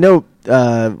 Now, I know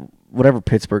whatever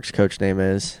Pittsburgh's coach name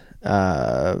is,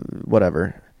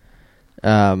 whatever,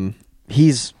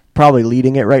 he's probably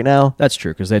leading it right now. That's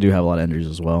true because they do have a lot of injuries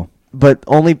as well. But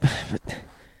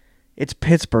it's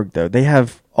Pittsburgh, though. They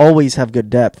always have good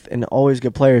depth and always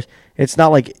good players. It's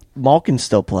not like Malkin's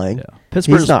still playing. Yeah,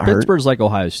 He's not hurt. Pittsburgh's like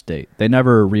Ohio State. They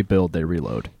never rebuild; they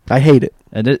reload. I hate it.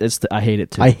 And I hate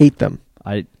it too. I hate them.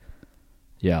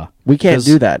 Yeah. We can't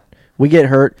do that. We get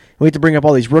hurt. We have to bring up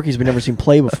all these rookies we've never seen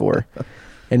play before,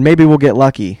 and maybe we'll get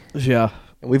lucky. Yeah.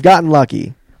 We've gotten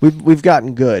lucky. We've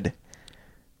gotten good.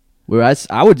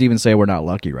 I would even say we're not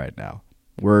lucky right now.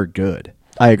 We're good.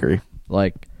 I agree.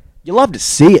 Like You love to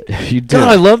see it. You do. God,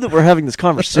 I love that we're having this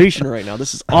conversation right now.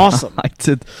 This is awesome.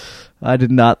 I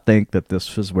did not think that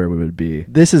this was where we would be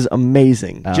This is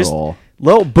amazing. at Just all.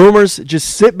 little boomers,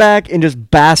 just sit back and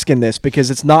just bask in this because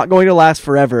it's not going to last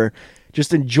forever.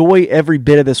 Just enjoy every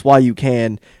bit of this while you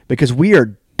can because we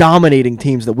are dominating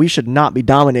teams that we should not be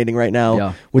dominating right now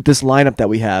Yeah. with this lineup that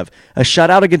we have. A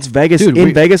shutout against Vegas Dude,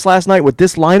 in Vegas last night with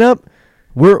this lineup.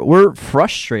 We're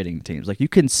frustrating teams. Like you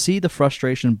can see the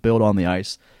frustration build on the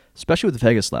ice, especially with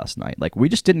Vegas last night. Like we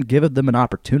just didn't give them an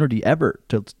opportunity ever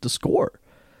to score.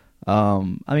 I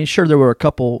mean, sure there were a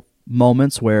couple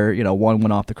moments where one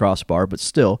went off the crossbar, but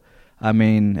still, I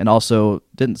mean, and also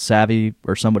didn't Savvy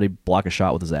or somebody block a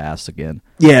shot with his ass again?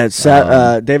 Yeah,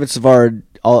 David Savard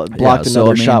blocked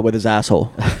another shot with his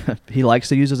asshole. He likes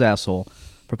to use his asshole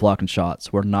for blocking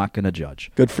shots. We're not going to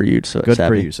judge. Good for you, Good Savvy.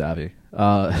 for you, Savvy.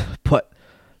 But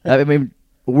I mean,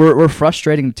 we're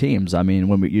frustrating teams. I mean,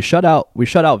 when we shut out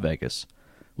Vegas,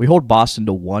 we hold Boston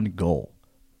to 1 goal.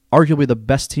 Arguably the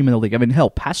best team in the league. I mean,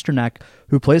 hell, Pasternak,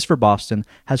 who plays for Boston,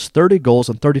 has 30 goals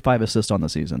and 35 assists on the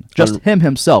season. Just him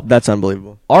himself. That's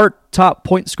unbelievable. Our top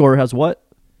point scorer has what?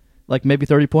 Like maybe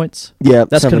 30 points? Yeah,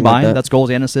 that's something combined. like that. That's goals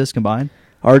and assists combined.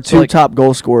 Our two top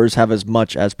goal scorers have as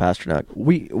much as Pasternak.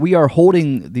 We are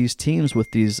holding these teams with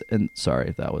these. And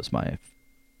sorry, that was my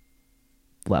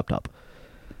laptop.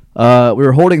 We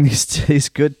were holding these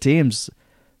good teams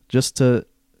just to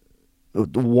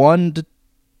 1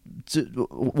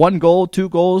 goal, 2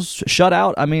 goals,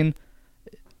 shutout. I mean,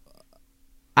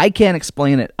 I can't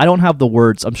explain it. I don't have the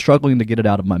words. I'm struggling to get it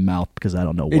out of my mouth because I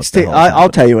don't know what the hell is I'll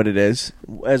happening. tell you what it is.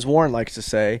 As Warren likes to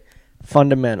say,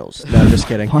 fundamentals. No, I'm just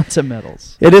kidding.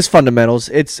 Fundamentals. It is fundamentals.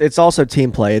 It's also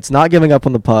team play. It's not giving up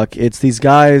on the puck. It's these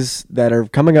guys that are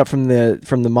coming up from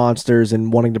the monsters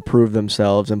and wanting to prove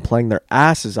themselves and playing their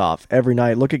asses off every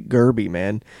night. Look at Gerby,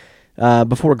 man.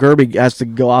 Before Gerby has to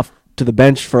go off to the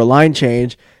bench for a line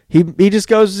change, he just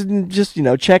goes and just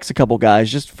checks a couple guys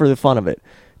just for the fun of it.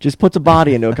 Just puts a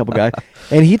body into a couple guys,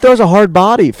 and he throws a hard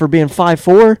body for being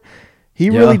 5'4". He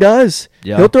really does.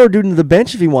 Yeah. He'll throw a dude into the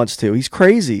bench if he wants to. He's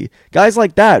crazy. Guys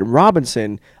like that,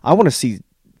 Robinson. I want to see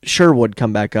Sherwood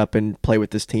come back up and play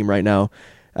with this team right now.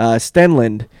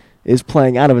 Stenlund is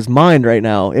playing out of his mind right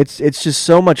now. It's just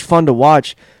so much fun to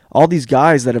watch all these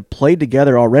guys that have played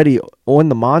together already on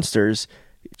the Monsters,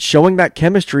 showing that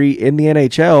chemistry in the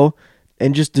NHL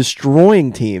and just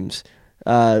destroying teams.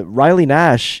 Riley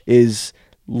Nash is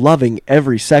loving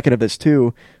every second of this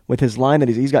too with his line that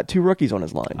he's got 2 rookies on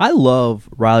his line. I love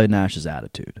Riley Nash's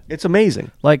attitude. It's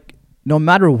amazing. Like, no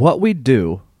matter what we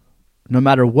do, no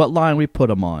matter what line we put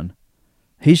him on,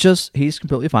 he's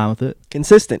completely fine with it.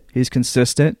 Consistent. He's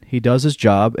consistent. He does his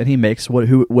job, and he makes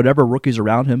whatever rookies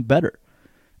around him better.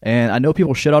 And I know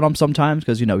people shit on him sometimes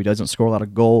because he doesn't score a lot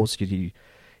of goals. He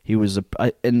was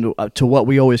to what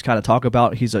we always kind of talk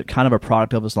about. He's a kind of a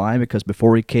product of his line because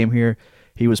before he came here,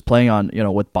 he was playing on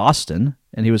with Boston,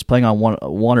 and he was playing on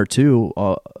one or two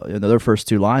in their first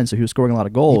 2 lines, so he was scoring a lot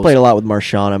of goals. He played a lot with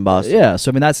Marchand in Boston. Yeah,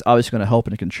 so I mean that's obviously going to help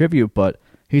and contribute, but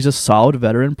he's a solid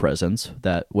veteran presence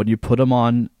that when you put him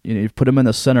on, you put him in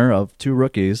the center of 2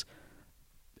 rookies,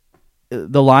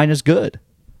 the line is good,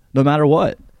 no matter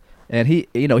what. And he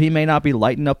may not be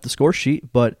lighting up the score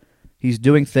sheet, but he's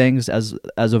doing things as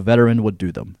a veteran would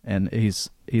do them. And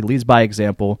he leads by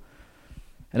example,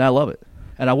 and I love it.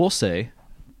 And I will say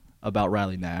about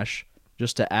Riley Nash,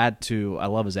 just to add to, I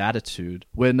love his attitude.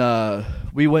 When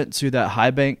we went to that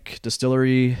High Bank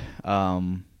Distillery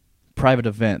private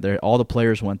event, there all the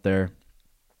players went there,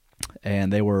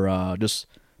 and they were just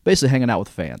basically hanging out with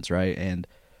fans, right? And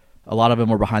a lot of them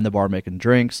were behind the bar making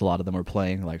drinks. A lot of them were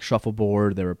playing like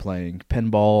shuffleboard. They were playing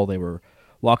pinball. They were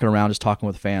walking around just talking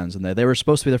with fans, and they were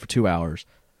supposed to be there for 2 hours.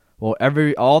 Well,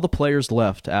 all the players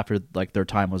left after like their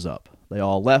time was up. They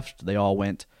all left. They all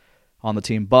went on the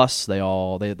team bus. They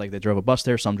drove a bus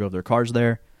there. Some drove their cars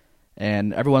there,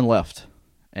 and everyone left.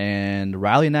 And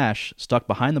Riley Nash stuck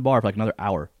behind the bar for like another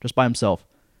hour, just by himself,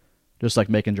 just like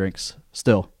making drinks.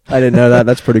 Still, I didn't know that.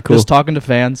 That's pretty cool. Just talking to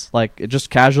fans, like just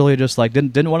casually, just like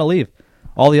didn't want to leave.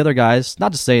 All the other guys,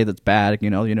 not to say that's bad,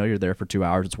 you're there for 2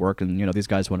 hours, it's work, and these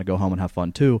guys want to go home and have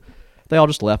fun too. They all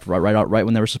just left right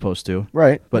when they were supposed to.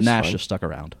 Right. But Nash just stuck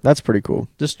around. That's pretty cool.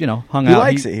 Just hung out. He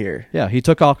likes it here. Yeah, he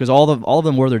took off because all of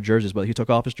them wore their jerseys, but he took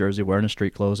off his jersey, wearing his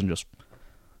street clothes, and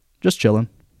just chilling.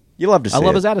 You love to see I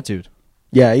love it. his attitude.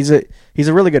 Yeah, he's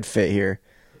a really good fit here.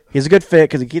 He's a good fit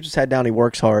because he keeps his head down, he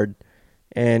works hard,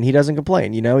 and he doesn't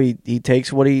complain. He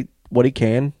takes what he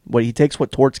can, he takes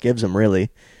what Torts gives him really,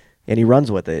 and he runs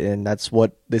with it. And that's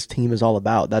what this team is all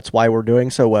about. That's why we're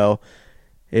doing so well,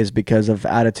 is because of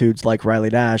attitudes like Riley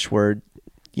Nash, where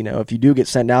if you do get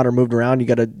sent down or moved around, you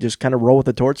got to just kind of roll with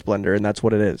the Torts blender, and that's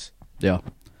what it is. Yeah,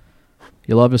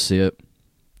 you love to see it,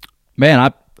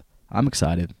 man. I'm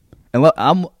excited, and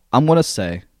I'm gonna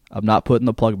say. I'm not putting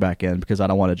the plug back in because I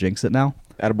don't want to jinx it now.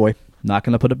 Attaboy. Not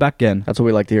going to put it back in. That's what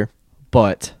we like to hear.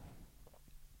 But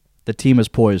the team is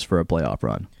poised for a playoff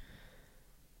run.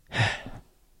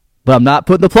 But I'm not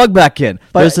putting the plug back in.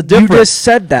 But there's a difference. You just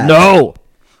said that. No.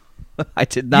 I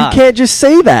did not. You can't just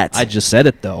say that. I just said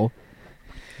it, though.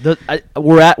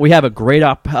 We have a great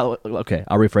okay,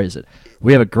 I'll rephrase it.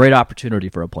 We have a great opportunity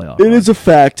for a playoff run. It is a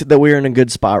fact that we're in a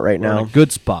good spot right now. We're in a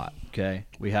good spot. Okay,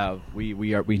 we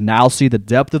now see the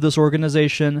depth of this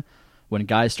organization. When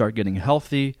guys start getting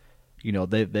healthy,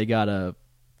 they gotta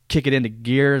kick it into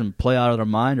gear and play out of their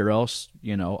mind, or else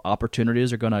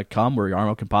opportunities are gonna come where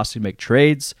Yarmo can possibly make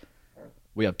trades.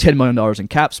 We have $10 million in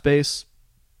cap space.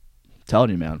 I'm telling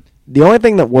you, man. The only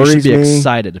thing that worries me... You should be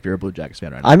excited if you're a Blue Jackets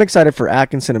fan right now. I'm excited for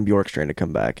Atkinson and Bjorkstrand to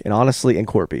come back, and honestly, and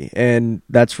Corpy, and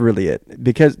that's really it.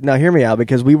 Because now, hear me out.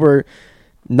 Because we were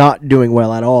not doing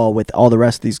well at all with all the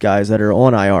rest of these guys that are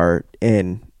on IR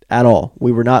in at all.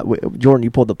 We were not. Jordan,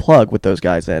 you pulled the plug with those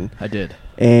guys in. I did.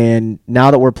 And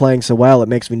now that we're playing so well, it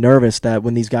makes me nervous that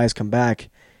when these guys come back,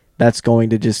 that's going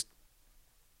to just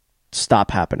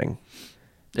stop happening.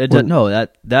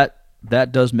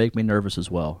 That does make me nervous as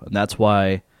well, and that's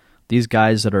why these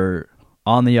guys that are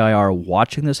on the IR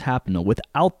watching this happen,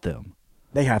 without them,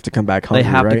 they have to come back hungry, They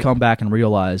have right? to come back and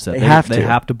realize that they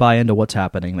have to buy into what's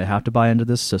happening. They have to buy into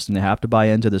this system. They have to buy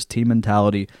into this team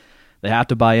mentality. They have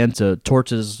to buy into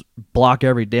Torts' block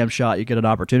every damn shot you get an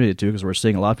opportunity to, because we're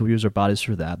seeing a lot of people use their bodies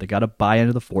for that. They got to buy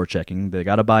into the forechecking. They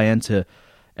got to buy into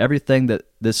everything that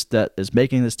is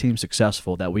making this team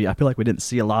successful that I feel like we didn't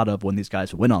see a lot of when these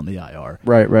guys went on the IR.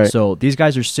 Right. So these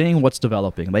guys are seeing what's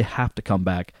developing. They have to come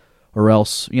back, or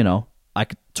else,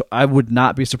 I would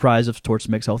not be surprised if Torts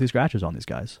makes healthy scratches on these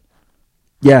guys.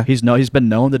 Yeah. He's been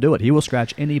known to do it. He will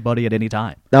scratch anybody at any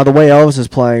time. Now, the way Elvis is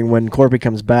playing, when Corpy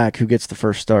comes back, who gets the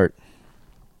first start?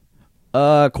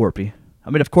 Corpy. I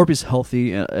mean, if Corpy's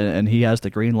healthy and he has the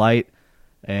green light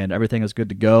and everything is good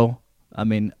to go, I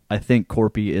mean, I think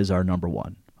Corpy is our number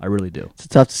one. I really do. It's a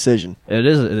tough decision. It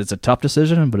is. It's a tough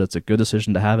decision, but it's a good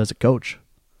decision to have as a coach.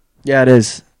 Yeah, it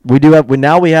is. We have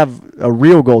a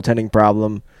real goaltending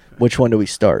problem. Which one do we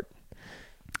start?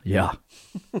 Yeah.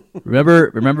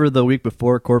 Remember the week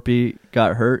before Corpy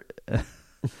got hurt,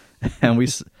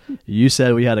 and you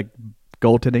said we had a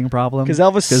goaltending problem because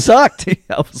Elvis sucked.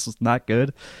 Elvis was not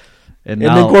good, and then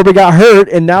Corpy got hurt,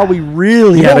 and now we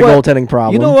really had a goaltending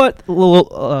problem. You know what,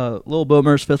 little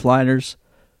boomers, fifth liners?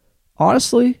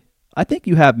 Honestly, I think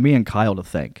you have me and Kyle to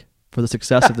thank for the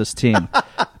success of this team,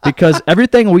 because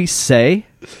everything we say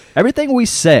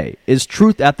is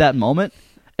truth at that moment,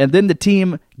 and then the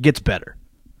team gets better.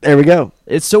 There we go.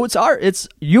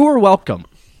 You are welcome.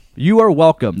 You are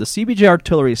welcome. The CBJ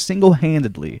Artillery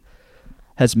single-handedly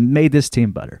has made this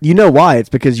team better. You know why? It's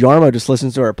because Yarmo just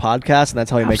listens to our podcast, and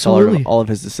that's how he makes all of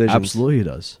his decisions. Absolutely he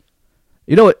does.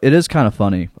 You know, it is kind of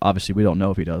funny. Obviously, we don't know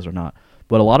if he does or not.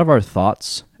 But a lot of our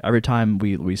thoughts, every time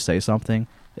we say something,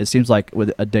 it seems like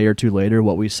with a day or two later,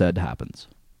 what we said happens.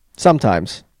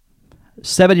 Sometimes.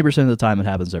 70% of the time, it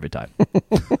happens every time.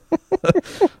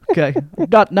 Okay,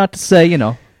 not to say, you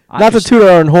know. Not to toot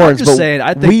our own horns, just but saying,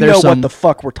 I think we there's know some, what the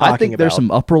fuck we're talking I think about. there's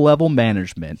some upper level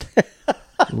management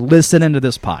listening to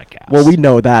this podcast. Well, we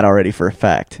know that already for a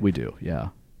fact. We do, yeah.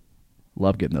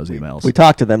 Love getting those emails. We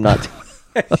talk to them, not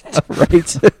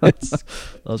right.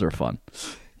 Those are fun.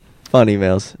 Fun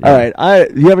emails. Yeah. All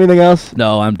right, you have anything else?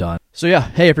 No, I'm done. So yeah,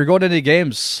 hey, if you're going to any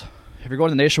games, if you're going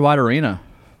to Nationwide Arena,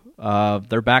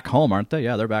 they're back home, aren't they?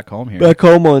 Yeah, they're back home here. Back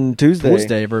home on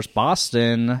Tuesday versus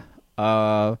Boston.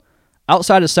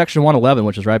 Outside of Section 111,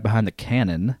 which is right behind the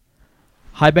Cannon,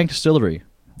 High Bank Distillery.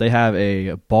 They have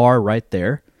a bar right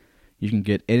there. You can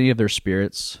get any of their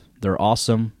spirits. They're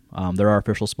awesome. They're our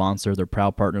official sponsor. They're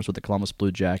proud partners with the Columbus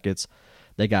Blue Jackets.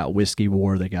 They got Whiskey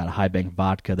War. They got High Bank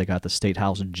Vodka. They got the State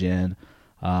House Gin.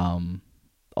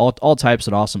 All types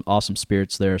of awesome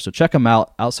spirits there. So check them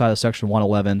out outside of Section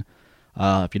 111.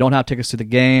 If you don't have tickets to the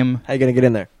game, how you gonna get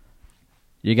in there?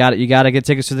 You got to get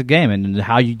tickets to the game, and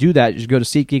how you do that is you go to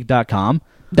SeatGeek.com.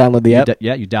 Download the app.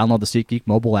 You download the SeatGeek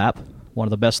mobile app, one of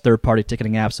the best third-party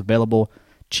ticketing apps available.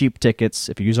 Cheap tickets.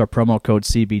 If you use our promo code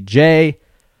CBJ,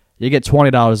 you get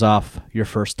 $20 off your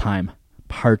first time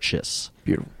purchase.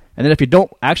 Beautiful. And then if you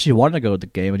don't actually want to go to the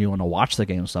game and you want to watch the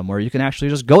game somewhere, you can actually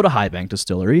just go to High Bank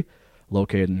Distillery,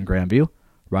 located in Grandview,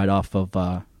 right off of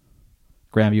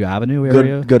Grandview Avenue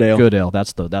area. Goodale.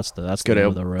 That's the name Goodale.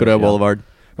 of the road. Goodale Boulevard.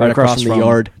 Right across from the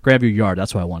yard. Grandview Yard.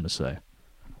 That's what I wanted to say.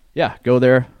 Yeah, go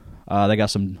there. They got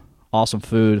some awesome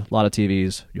food, a lot of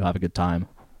TVs. You'll have a good time.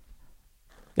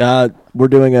 We're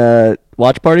doing a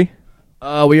watch party.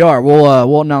 We are.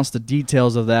 We'll announce the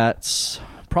details of that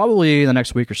probably in the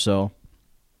next week or so.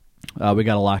 We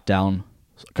got to lock down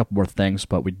a couple more things,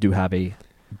 but we do have a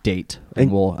date, and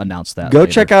we'll announce that. Go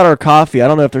later. check out our coffee. I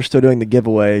don't know if they're still doing the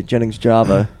giveaway. Jennings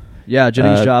Java. Yeah,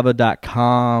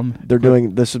 JenningsJava.com. They're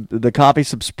doing the coffee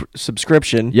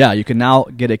subscription. Yeah, you can now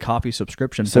get a coffee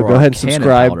subscription. So for go our ahead and Cannon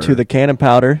subscribe powder. to the Cannon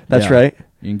Powder. That's Yeah. right.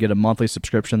 You can get a monthly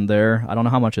subscription there. I don't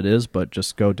know how much it is, but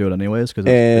just go do it anyways because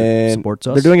it And supports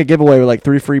us. they're doing a giveaway with like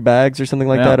 3 free bags or something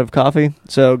like Yeah. that of coffee.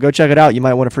 So go check it out. You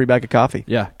might want a free bag of coffee.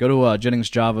 Yeah, go to Jennings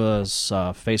Java's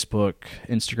Facebook,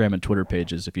 Instagram, and Twitter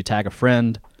pages. If you tag a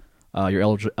friend,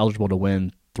 you're eligible to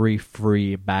win 3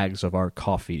 free bags of our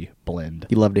coffee blend.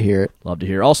 You love to hear it. Love to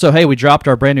hear. Also, hey, we dropped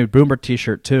our brand new Boomer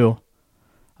t-shirt too.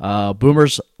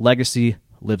 Boomer's legacy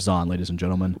lives on, ladies and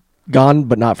gentlemen. Gone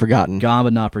but not forgotten. Gone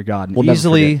but not forgotten. We'll never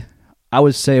Easily, forget. I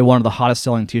would say one of the hottest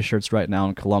selling t-shirts right now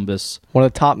in Columbus. One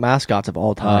of the top mascots of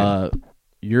all time.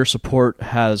 Your support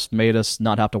has made us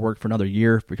not have to work for another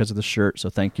year because of the shirt, so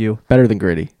thank you. Better than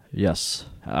Gritty. Yes,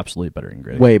 absolutely better than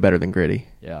Gritty. Way better than Gritty.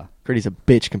 Yeah. Gritty's a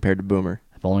bitch compared to Boomer.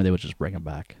 If only they would just bring him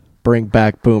back. Bring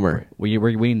back Boomer. We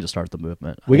need to start the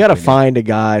movement. We got to find a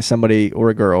guy, somebody, or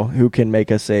a girl who can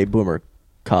make us a Boomer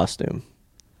costume.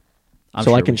 I'm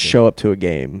so sure I can we could. show up to a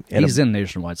game. He's in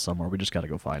Nationwide somewhere. We just got to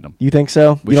go find him. You think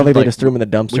so? We You don't should, think they just threw him in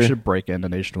the dumpster? We should break into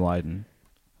Nationwide and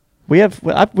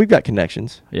We've got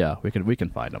connections. yeah, we can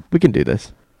find him. We can do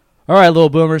this. All right, little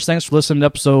boomers. Thanks for listening to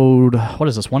episode. What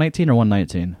is this? 118 or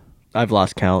 119? I've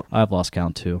lost count. I've lost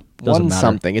count too. Doesn't One matter.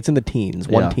 something. It's in the teens.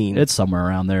 Yeah, One teen. It's somewhere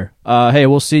around there. Hey,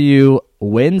 we'll see you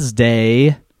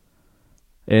Wednesday,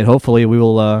 and hopefully we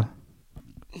will.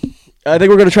 I think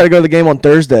we're going to try to go to the game on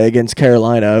Thursday against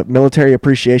Carolina. Military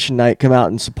Appreciation Night. Come out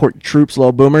and support your troops,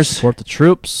 little boomers. Support the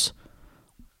troops.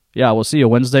 Yeah, we'll see you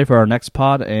Wednesday for our next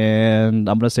pod, and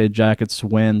I'm going to say Jackets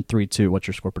win 3-2. What's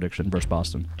your score prediction versus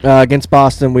Boston? Against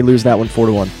Boston, we lose that one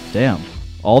 4-1. Damn.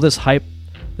 All this hype,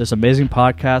 this amazing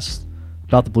podcast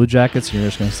about the Blue Jackets, and you're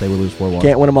just going to say we lose 4-1.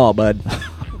 Can't win them all, bud.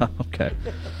 Okay.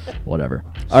 Whatever.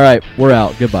 All right, we're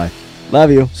out. Goodbye. Love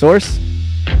you. Source?